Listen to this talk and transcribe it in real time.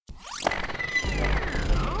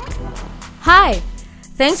Hi!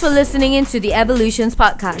 Thanks for listening in to the Evolutions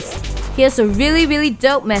podcast. Here's a really, really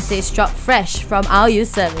dope message dropped fresh from our youth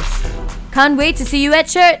service. Can't wait to see you at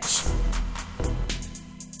church!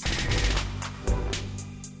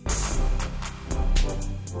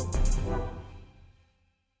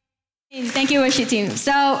 Thank you, worship team.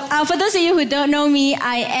 So, for those of you who don't know me,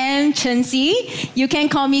 I am Chen Si. You can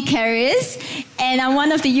call me Karis, and I'm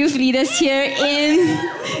one of the youth leaders here in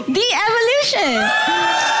the Evolution.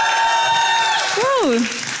 Woo.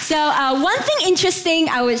 So, one thing interesting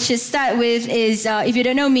I would just start with is, if you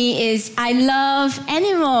don't know me, is I love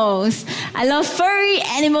animals. I love furry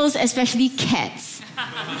animals, especially cats.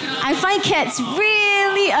 I find cats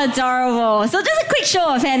really adorable. So just a quick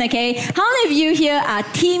show of hands, okay? How many of you here are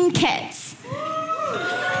team cats?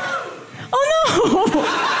 Oh no!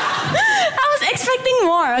 I was expecting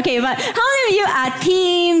more. Okay, but how many of you are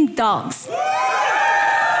team dogs?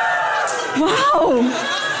 Wow!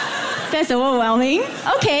 That's overwhelming.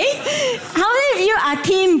 Okay. How many of you are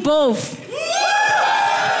team both?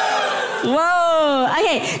 Whoa!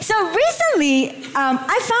 Okay, so recently,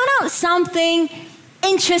 I found out something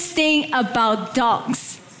interesting about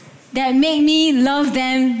dogs that make me love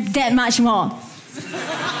them that much more.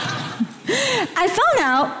 I found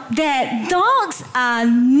out that dogs are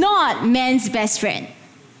not man's best friend.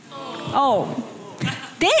 Oh.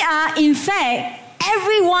 They are, in fact,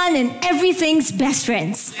 everyone and everything's best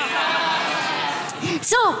friends.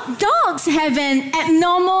 So dogs have an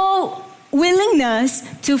abnormal willingness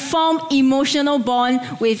to form emotional bond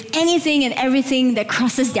with anything and everything that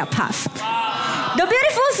crosses their path. The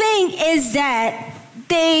beautiful thing is that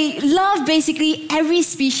they love basically every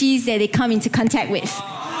species that they come into contact with.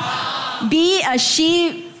 Be it a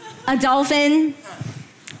sheep, a dolphin,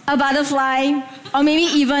 a butterfly, or maybe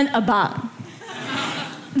even a bug.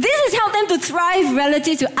 This has helped them to thrive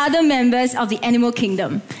relative to other members of the animal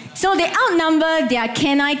kingdom. So they outnumber their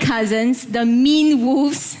canine cousins, the mean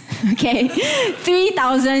wolves, okay?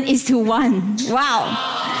 3,000 is to 1. Wow.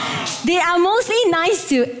 They are mostly nice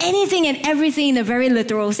to anything and everything in a very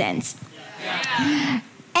literal sense.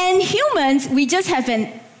 And humans, we just have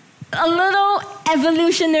a little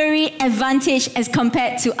evolutionary advantage as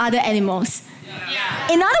compared to other animals.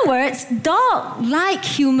 In other words, dogs like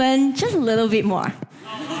human just a little bit more.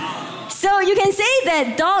 So you can say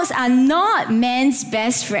that dogs are not man's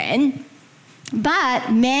best friend,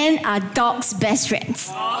 but men are dogs' best friends.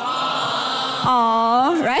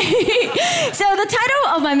 Aww, right? So the title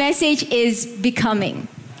of my message is Becoming.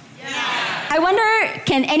 I wonder,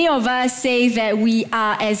 can any of us say that we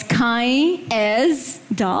are as kind as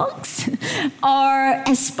dogs? Or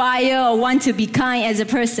aspire or want to be kind as a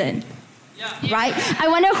person? Right? I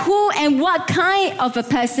wonder who and what kind of a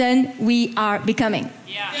person we are becoming.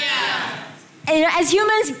 And as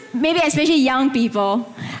humans, maybe especially young people,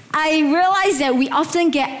 I realize that we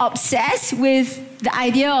often get obsessed with the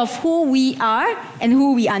idea of who we are and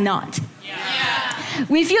who we are not.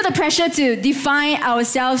 We feel the pressure to define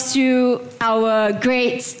ourselves through our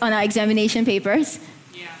grades on our examination papers,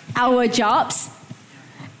 our jobs,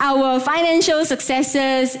 our financial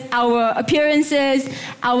successes, our appearances,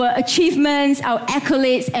 our achievements, our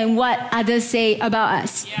accolades, and what others say about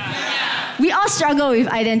us. We all struggle with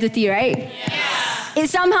identity, right? It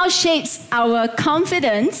somehow shapes our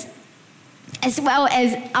confidence as well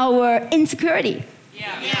as our insecurity.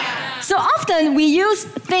 So often we use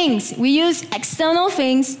external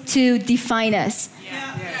things to define us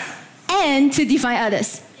and to define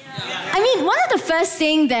others. I mean, one of the first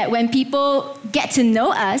things that when people get to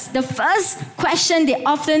know us, the first question they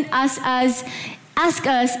often ask us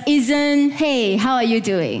isn't, hey, how are you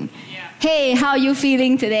doing? Hey, how are you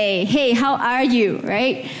feeling today? Hey, how are you,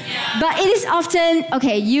 right? But it is often,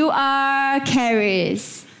 okay, you are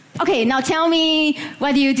Karis. Okay, now tell me,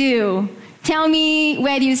 what do you do? Tell me,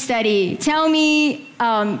 where do you study? Tell me,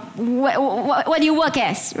 what do you work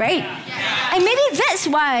as, right? And maybe that's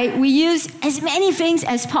why we use as many things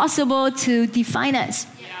as possible to define us.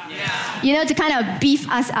 You know, to kind of beef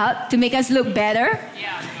us up, to make us look better.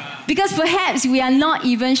 Because perhaps we are not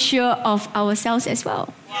even sure of ourselves as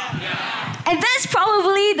well. And that's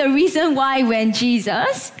probably the reason why when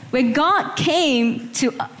God came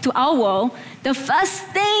to our world, the first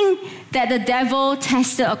thing that the devil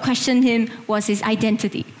tested or questioned him was his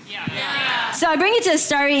identity. So I bring you to a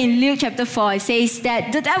story in Luke chapter 4. It says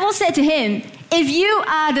that the devil said to him, if you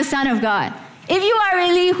are the Son of God, if you are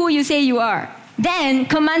really who you say you are, then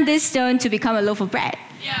command this stone to become a loaf of bread.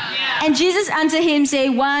 And Jesus answered him,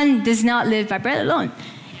 saying, one does not live by bread alone.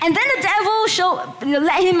 And then the devil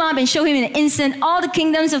let him up and showed him in an instant all the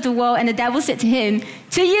kingdoms of the world. And the devil said to him,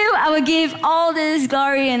 to you I will give all this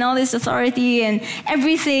glory and all this authority and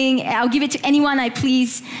everything. I'll give it to anyone I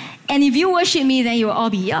please. And if you worship me, then you will all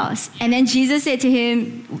be yours. And then Jesus said to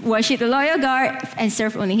him, worship the Lord your God and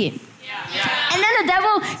serve only him. And then the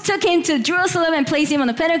devil took him to Jerusalem and placed him on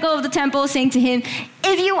the pinnacle of the temple, saying to him,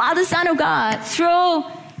 if you are the Son of God,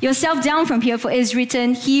 throw yourself down from here, for it is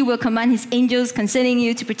written, he will command his angels concerning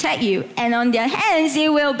you to protect you. And on their hands they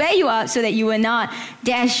will bear you up so that you will not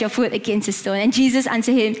dash your foot against a stone. And Jesus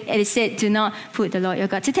answered him, it is said, do not put the Lord your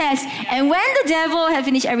God to test. And when the devil had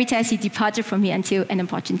finished every test, he departed from him until an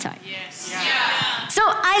appointed time. So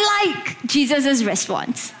I like Jesus'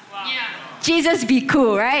 response. Jesus be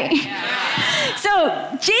cool, right?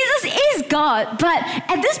 So Jesus is God, but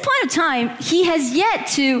at this point of time, he has yet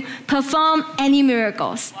to perform any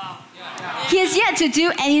miracles. He has yet to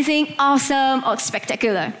do anything awesome or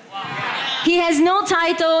spectacular. He has no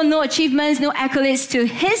title, no achievements, no accolades to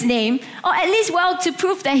his name, or at least, to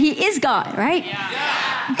prove that he is God, right?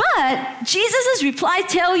 But Jesus' reply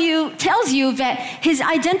tells you that his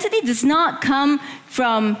identity does not come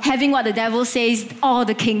from having what the devil says, all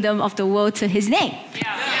the kingdom of the world to his name.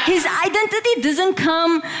 His identity doesn't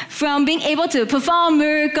come from being able to perform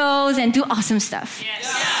miracles and do awesome stuff.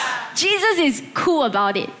 Jesus is cool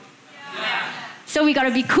about it. So we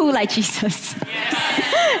gotta be cool like Jesus.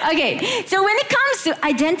 Okay, so when it comes to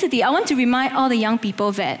identity, I want to remind all the young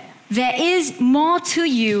people that there is more to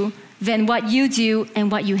you than what you do and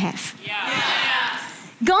what you have.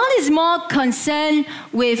 God is more concerned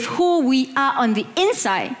with who we are on the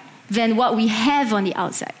inside than what we have on the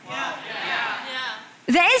outside.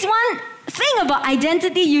 There is one thing about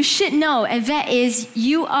identity you should know, and that is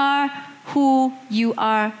you are who you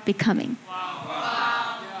are becoming.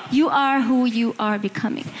 You are who you are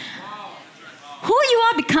becoming. Who you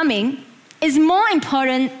are becoming is more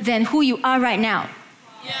important than who you are right now,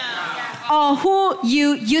 or who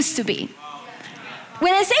you used to be.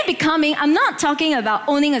 When I say becoming, I'm not talking about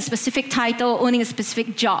owning a specific title, owning a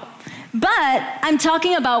specific job. But I'm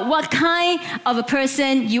talking about what kind of a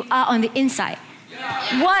person you are on the inside.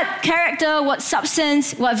 What character, what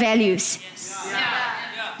substance, what values.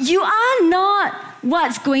 You are not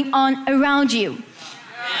what's going on around you.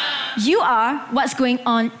 You are what's going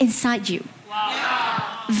on inside you.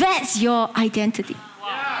 That's your identity.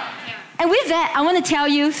 And with that, I want to tell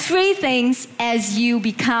you 3 things as you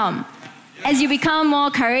become. As you become more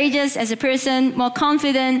courageous as a person, more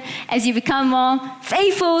confident, as you become more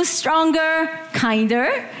faithful, stronger,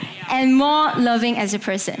 kinder, and more loving as a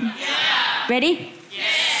person. Ready?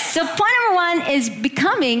 So point number 1 is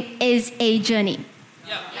becoming is a journey.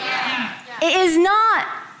 It is not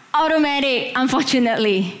automatic,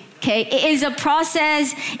 unfortunately. Okay? It is a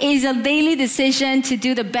process. It is a daily decision to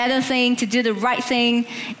do the better thing, to do the right thing.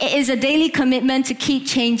 It is a daily commitment to keep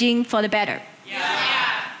changing for the better.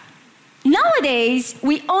 Nowadays,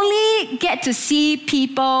 we only get to see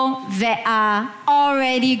people that are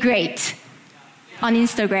already great on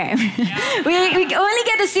Instagram. We only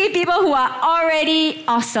get to see people who are already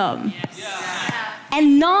awesome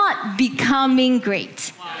and not becoming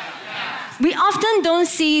great. We often don't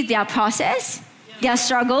see their process, their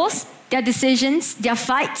struggles, their decisions, their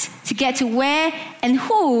fight to get to where and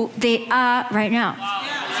who they are right now.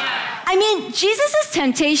 I mean, Jesus'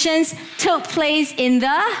 temptations took place in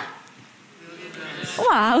the...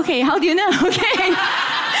 Wow, okay, how do you know? Okay.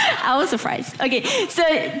 I was surprised. Okay, so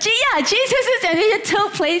Jesus' temptation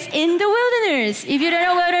took place in the wilderness. If you don't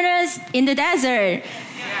know wilderness, in the desert.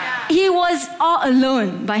 He was all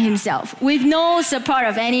alone by himself, with no support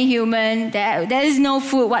of any human. There is no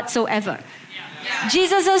food whatsoever.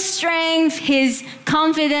 Jesus' strength, his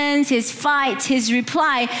confidence, his fight, his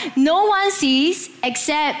reply, no one sees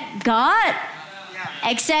except God,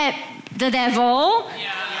 except the devil.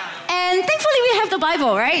 And thankfully we have the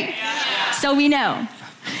Bible, right? So we know.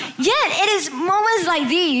 Yet it is moments like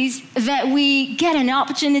these that we get an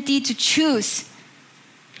opportunity to choose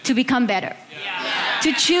to become better,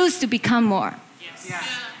 to choose to become more.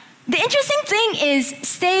 The interesting thing is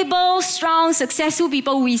stable, strong, successful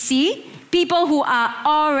people we see, people who are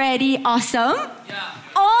already awesome,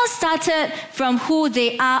 all started from who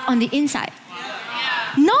they are on the inside,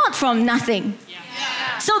 not from nothing.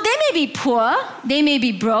 So they may be poor, they may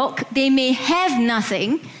be broke, they may have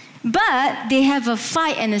nothing, but they have a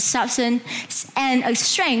fight and a substance and a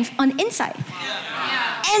strength on the inside.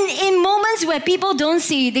 And in moments where people don't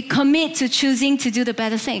see, they commit to choosing to do the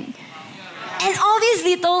better thing. And all these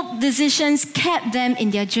little decisions kept them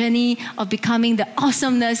in their journey of becoming the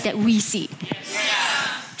awesomeness that we see.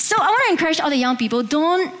 So I want to encourage all the young people,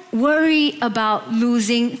 don't worry about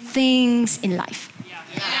losing things in life.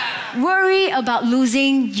 Worry about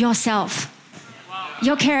losing yourself,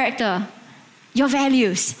 your character, your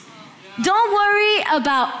values. Don't worry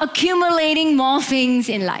about accumulating more things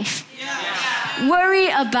in life. Worry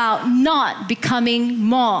about not becoming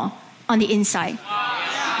more on the inside,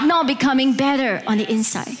 not becoming better on the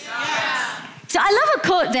inside. So I love a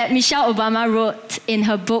quote that Michelle Obama wrote in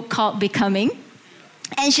her book called Becoming.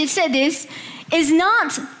 And she said this, it's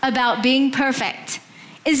not about being perfect.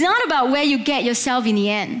 It's not about where you get yourself in the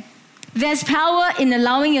end. There's power in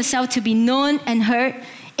allowing yourself to be known and heard,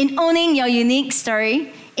 in owning your unique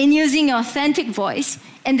story, in using your authentic voice,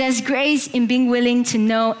 and there's grace in being willing to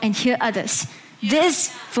know and hear others. This,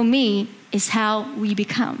 for me, is how we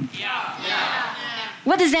become.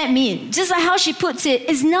 What does that mean? Just like how she puts it,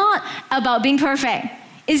 it's not about being perfect.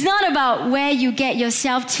 It's not about where you get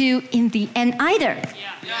yourself to in the end either.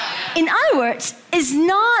 In other words, it's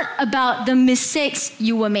not about the mistakes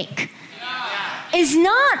you will make. It's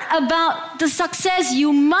not about the success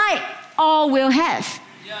you might or will have.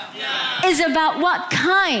 It's about what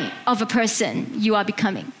kind of a person you are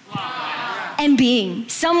becoming and being.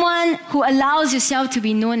 Someone who allows yourself to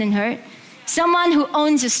be known and heard. Someone who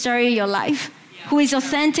owns the story of your life. Who is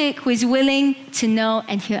authentic, who is willing to know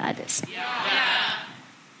and hear others.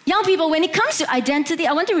 Young people, when it comes to identity,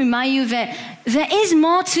 I want to remind you that there is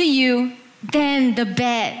more to you than the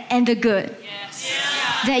bad and the good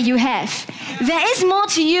that you have. There is more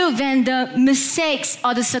to you than the mistakes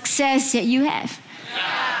or the success that you have.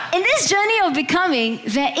 In this journey of becoming,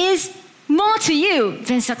 there is more to you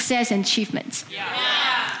than success and achievements.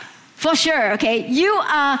 For sure, okay? You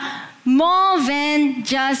are more than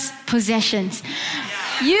just possessions.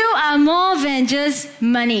 You are more than just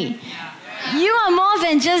money. You are more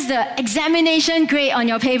than just the examination grade on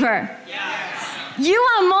your paper. You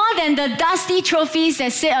are more than the dusty trophies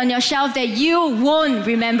that sit on your shelf that you won't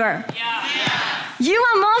remember. You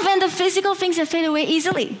are more than the physical things that fade away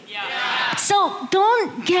easily. So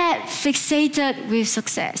don't get fixated with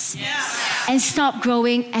success and stop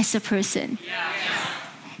growing as a person.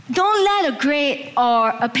 Don't let a grade or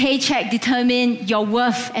a paycheck determine your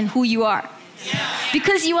worth and who you are.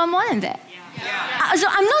 Because you are more than that. So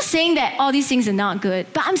I'm not saying that all these things are not good,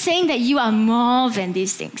 but I'm saying that you are more than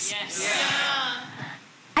these things.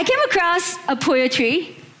 I came across a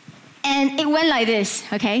poetry and it went like this,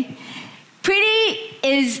 okay? Pretty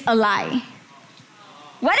is a lie.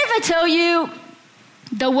 What if I tell you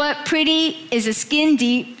the word pretty is a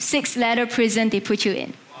skin-deep 6-letter prison they put you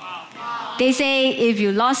in? They say if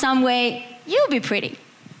you lost some weight, you'll be pretty.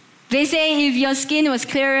 They say if your skin was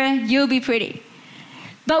clearer, you'll be pretty.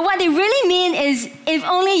 But what they really mean is if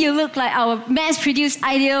only you look like our mass-produced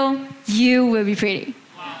ideal, you will be pretty.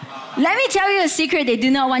 Let me tell you a secret they do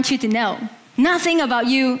not want you to know. Nothing about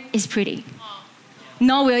you is pretty.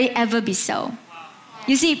 Nor will it ever be so.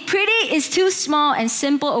 You see, pretty is too small and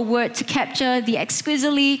simple a word to capture the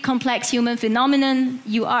exquisitely complex human phenomenon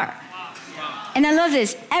you are. And I love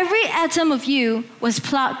this. Every atom of you was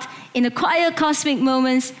plucked in the quiet cosmic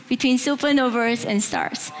moments between supernovas and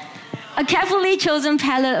stars. A carefully chosen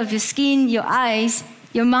palette of your skin, your eyes,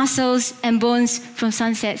 your muscles, and bones from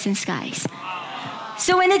sunsets and skies.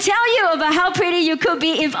 So when they tell you about how pretty you could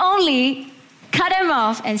be, if only, cut them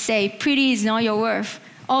off and say, pretty is not your worth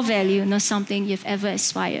or value, not something you've ever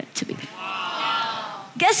aspired to be.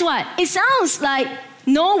 Guess what? It sounds like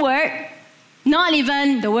no word, not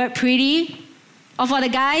even the word pretty, or for the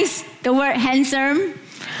guys, the word handsome,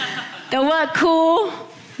 the word cool.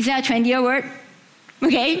 Is that a trendier word?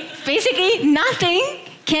 Okay, basically nothing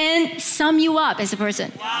can sum you up as a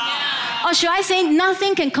person. Or should I say,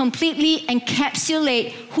 nothing can completely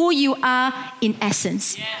encapsulate who you are in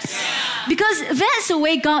essence. Because that's the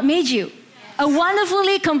way God made you. A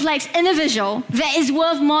wonderfully complex individual that is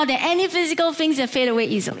worth more than any physical things that fade away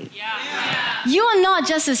easily. You are not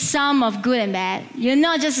just a sum of good and bad. You're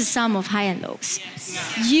not just a sum of high and lows.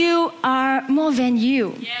 You are more than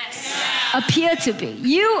you appear to be.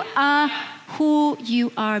 You are who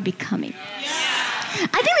you are becoming.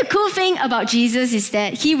 I think the cool thing about Jesus is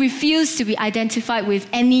that he refused to be identified with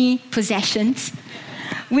any possessions,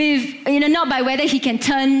 with, not by whether he can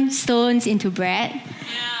turn stones into bread,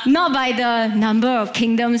 not by the number of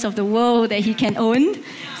kingdoms of the world that he can own,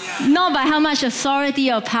 not by how much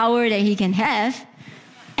authority or power that he can have.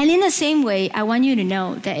 And in the same way, I want you to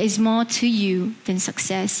know there is more to you than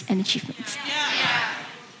success and achievements.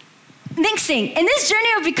 Next thing, in this journey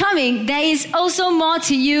of becoming, there is also more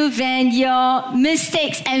to you than your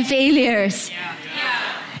mistakes and failures.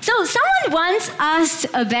 So someone once asked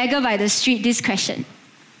a beggar by the street this question.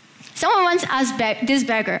 Someone once asked this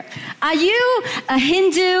beggar, are you a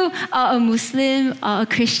Hindu or a Muslim or a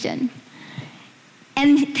Christian?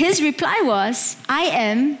 And his reply was, I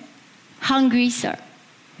am hungry, sir.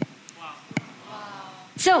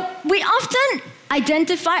 So we often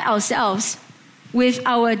identify ourselves with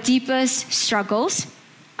our deepest struggles,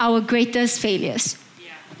 our greatest failures.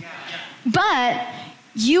 But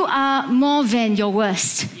you are more than your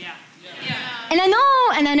worst. And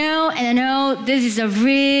I know this is a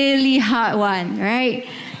really hard one, right?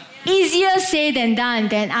 Easier said than done,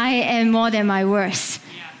 that I am more than my worst.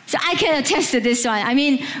 So I can attest to this one. I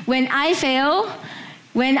mean, when I fail,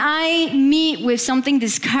 when I meet with something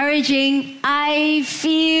discouraging, I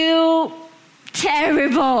feel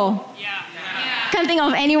terrible. Can't think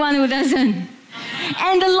of anyone who doesn't.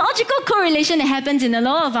 And the logical correlation that happens in a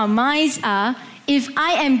lot of our minds are, if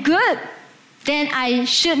I am good, then I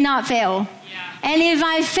should not fail. And if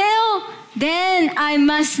I fail, then I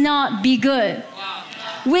must not be good.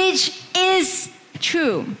 Which is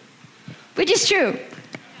true. Which is true.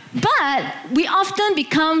 But we often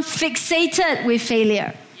become fixated with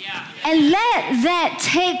failure. And let that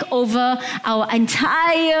take over our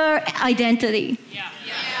entire identity.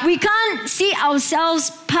 We can't see ourselves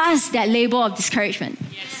past that label of discouragement.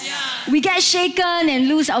 We get shaken and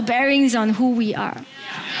lose our bearings on who we are.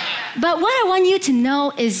 But what I want you to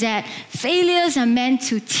know is that failures are meant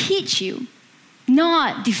to teach you,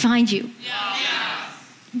 not define you.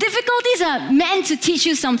 Difficulties are meant to teach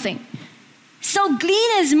you something. So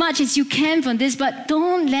glean as much as you can from this, but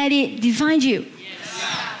don't let it define you.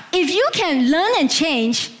 If you can learn and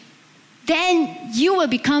change, then you will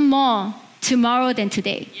become more tomorrow than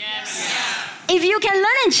today. If you can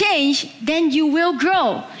learn and change, then you will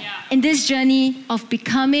grow in this journey of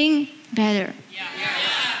becoming better.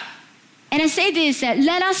 And I say this, that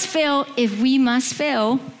let us fail if we must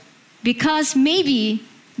fail, because maybe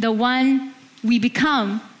the one we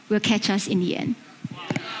become will catch us in the end.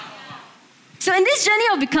 So in this journey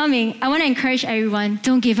of becoming, I want to encourage everyone,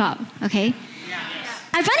 don't give up, okay?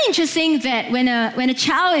 I find it interesting that when a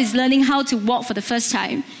child is learning how to walk for the first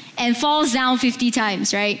time and falls down 50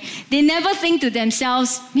 times, right? They never think to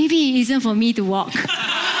themselves, maybe it isn't for me to walk.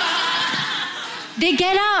 They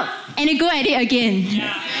get up and they go at it again.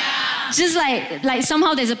 Just like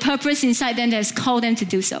somehow there's a purpose inside them that's called them to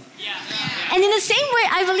do so. And in the same way,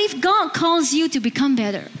 I believe God calls you to become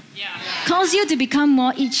better. Calls you to become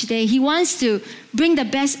more each day. He wants to bring the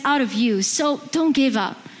best out of you. So don't give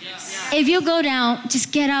up. If you go down,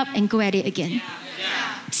 just get up and go at it again.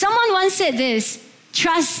 Someone once said this,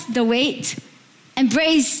 trust the wait,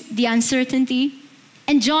 embrace the uncertainty,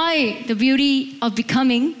 enjoy the beauty of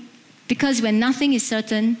becoming, because when nothing is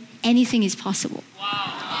certain, anything is possible.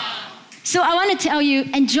 So I want to tell you,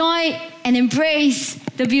 enjoy and embrace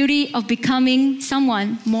the beauty of becoming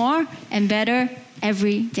someone more and better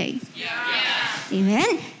every day.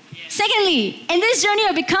 Amen? Secondly, in this journey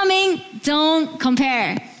of becoming, don't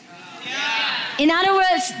compare. In other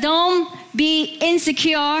words, don't be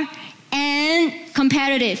insecure and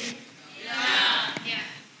competitive.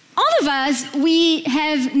 All of us, we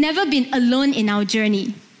have never been alone in our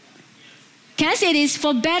journey. Can I say this?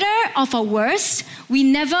 For better or for worse, we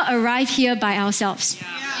never arrive here by ourselves.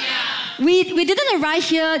 We didn't arrive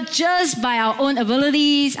here just by our own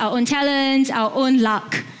abilities, our own talents, our own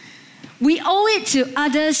luck. We owe it to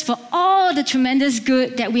others for all the tremendous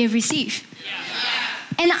good that we have received.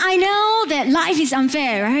 And I know that life is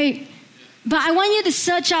unfair, right? But I want you to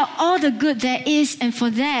search out all the good there is, and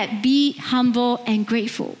for that, be humble and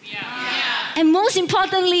grateful. And most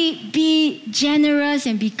importantly, be generous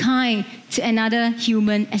and be kind to another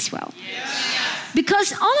human as well.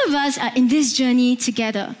 Because all of us are in this journey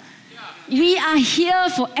together. We are here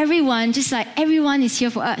for everyone, just like everyone is here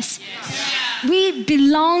for us. We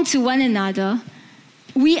belong to one another.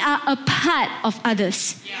 We are a part of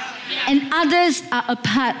others. And others are a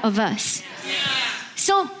part of us.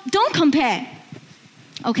 So don't compare,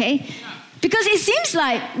 okay? Because it seems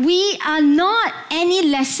like we are not any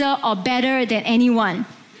lesser or better than anyone.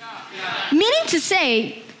 Meaning to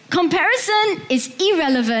say, comparison is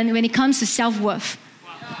irrelevant when it comes to self-worth.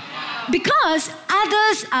 Because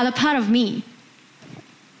others are a part of me.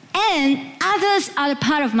 And others are a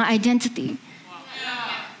part of my identity.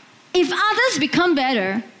 If others become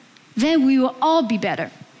better, then we will all be better.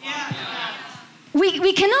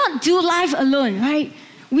 We cannot do life alone, right?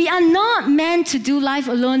 We are not meant to do life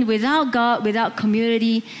alone without God, without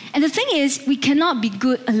community. And the thing is, we cannot be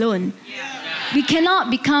good alone. We cannot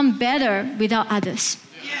become better without others.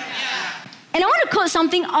 And I want to quote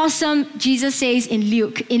something awesome Jesus says in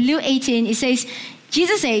Luke. In Luke 18, it says,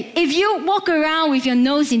 Jesus said, if you walk around with your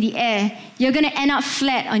nose in the air, you're going to end up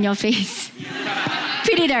flat on your face.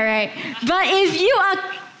 Pretty direct. But if you are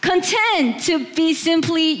content to be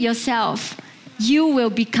simply yourself, you will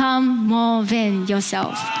become more than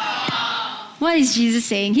yourself. What is Jesus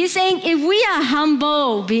saying? He's saying if we are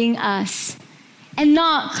humble being us and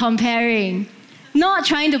not comparing, not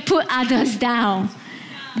trying to put others down,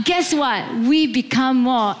 guess what? We become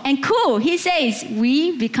more. And cool, he says,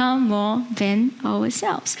 we become more than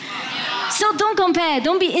ourselves. So don't compare.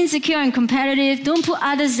 Don't be insecure and competitive. Don't put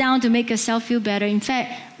others down to make yourself feel better. In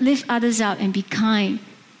fact, lift others up and be kind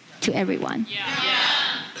to everyone.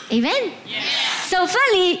 Amen? So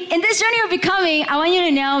thirdly, in this journey of becoming, I want you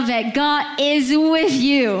to know that God is with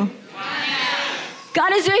you.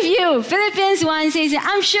 God is with you. Philippians 1 says,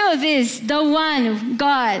 I'm sure of this, the one,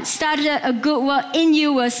 God, started a good work in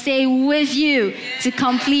you will stay with you to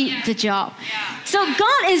complete the job. So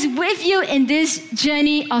God is with you in this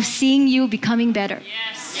journey of seeing you becoming better.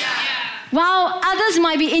 While others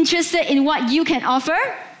might be interested in what you can offer,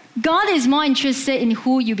 God is more interested in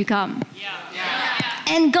who you become.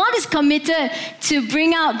 And God is committed to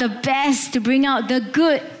bring out the best, to bring out the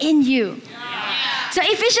good in you. So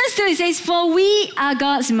Ephesians 2, it says, for we are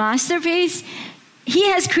God's masterpiece. He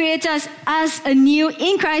has created us anew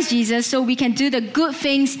in Christ Jesus so we can do the good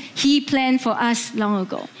things He planned for us long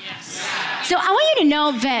ago. So I want you to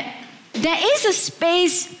know that there is a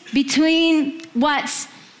space between what's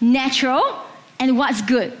natural and what's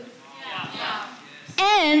good.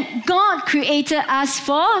 And God created us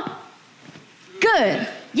for good.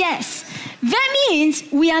 Yes. That means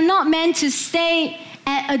we are not meant to stay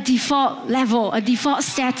at a default level, a default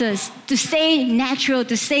status, to stay natural,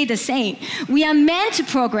 to stay the same. We are meant to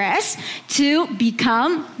progress, to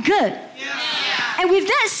become good. And with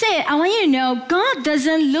that said, I want you to know, God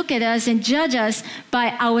doesn't look at us and judge us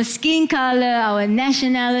by our skin color, our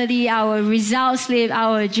nationality, our results slip,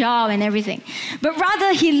 our job, and everything. But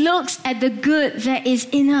rather, He looks at the good that is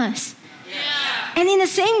in us. And in the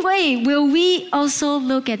same way, will we also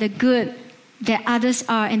look at the good that others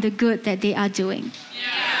are and the good that they are doing?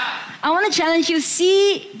 I want to challenge you,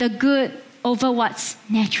 see the good over what's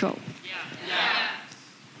natural.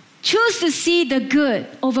 Choose to see the good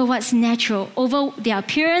over what's natural, over their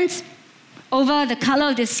appearance, over the color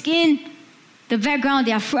of their skin, the background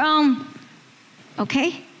they are from.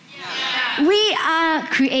 Okay? We are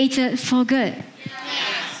created for good.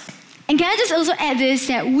 And can I just also add this,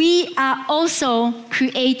 that we are also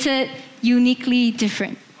created uniquely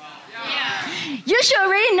different. You should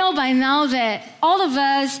already know by now that all of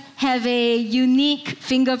us have a unique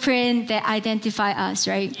fingerprint that identify us,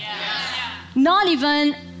 right? Not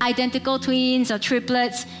even identical twins or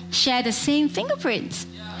triplets share the same fingerprints.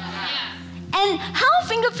 And how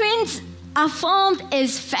fingerprints are formed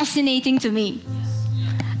is fascinating to me.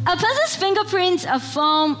 A person's fingerprints are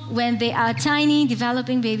formed when they are a tiny,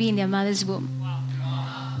 developing baby in their mother's womb.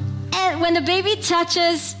 And when the baby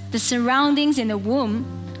touches the surroundings in the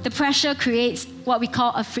womb, the pressure creates what we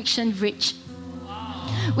call a friction ridge,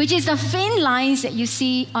 which is the thin lines that you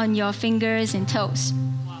see on your fingers and toes.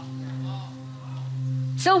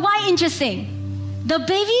 So why interesting? The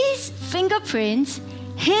baby's fingerprint,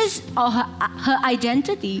 his or her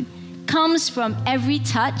identity, comes from every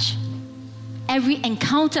touch, every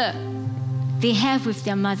encounter they have with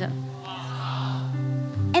their mother.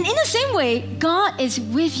 And in the same way, God is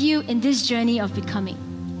with you in this journey of becoming,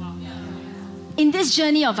 in this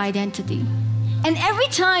journey of identity. And every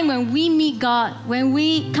time when we meet God, when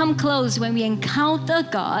we come close, when we encounter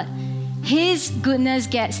God, His goodness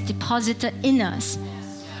gets deposited in us.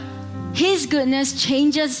 His goodness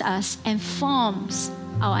changes us and forms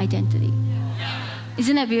our identity.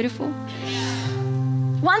 Isn't that beautiful?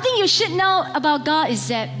 One thing you should know about God is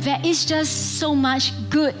that there is just so much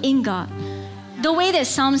good in God. The way that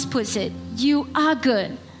Psalms puts it, you are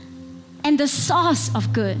good and the source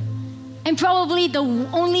of good, and probably the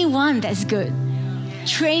only one that's good.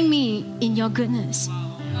 Train me in your goodness.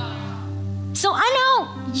 So I know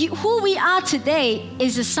who we are today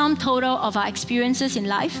is the sum total of our experiences in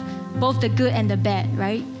life, both the good and the bad,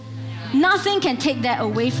 right? Nothing can take that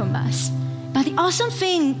away from us. But the awesome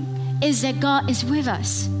thing is that God is with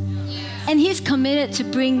us. And He's committed to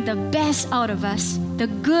bring the best out of us, the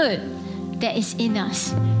good that is in us.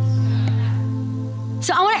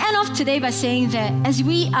 So I want to end off today by saying that as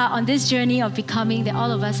we are on this journey of becoming that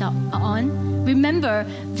all of us are on, remember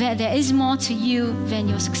that there is more to you than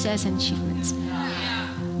your success and achievements.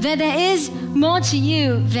 That there is more to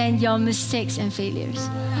you than your mistakes and failures.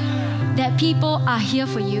 That people are here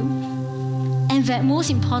for you. And that most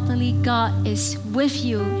importantly, God is with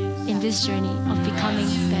you in this journey of becoming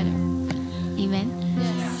better. Amen.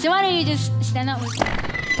 So why don't you just stand up with me?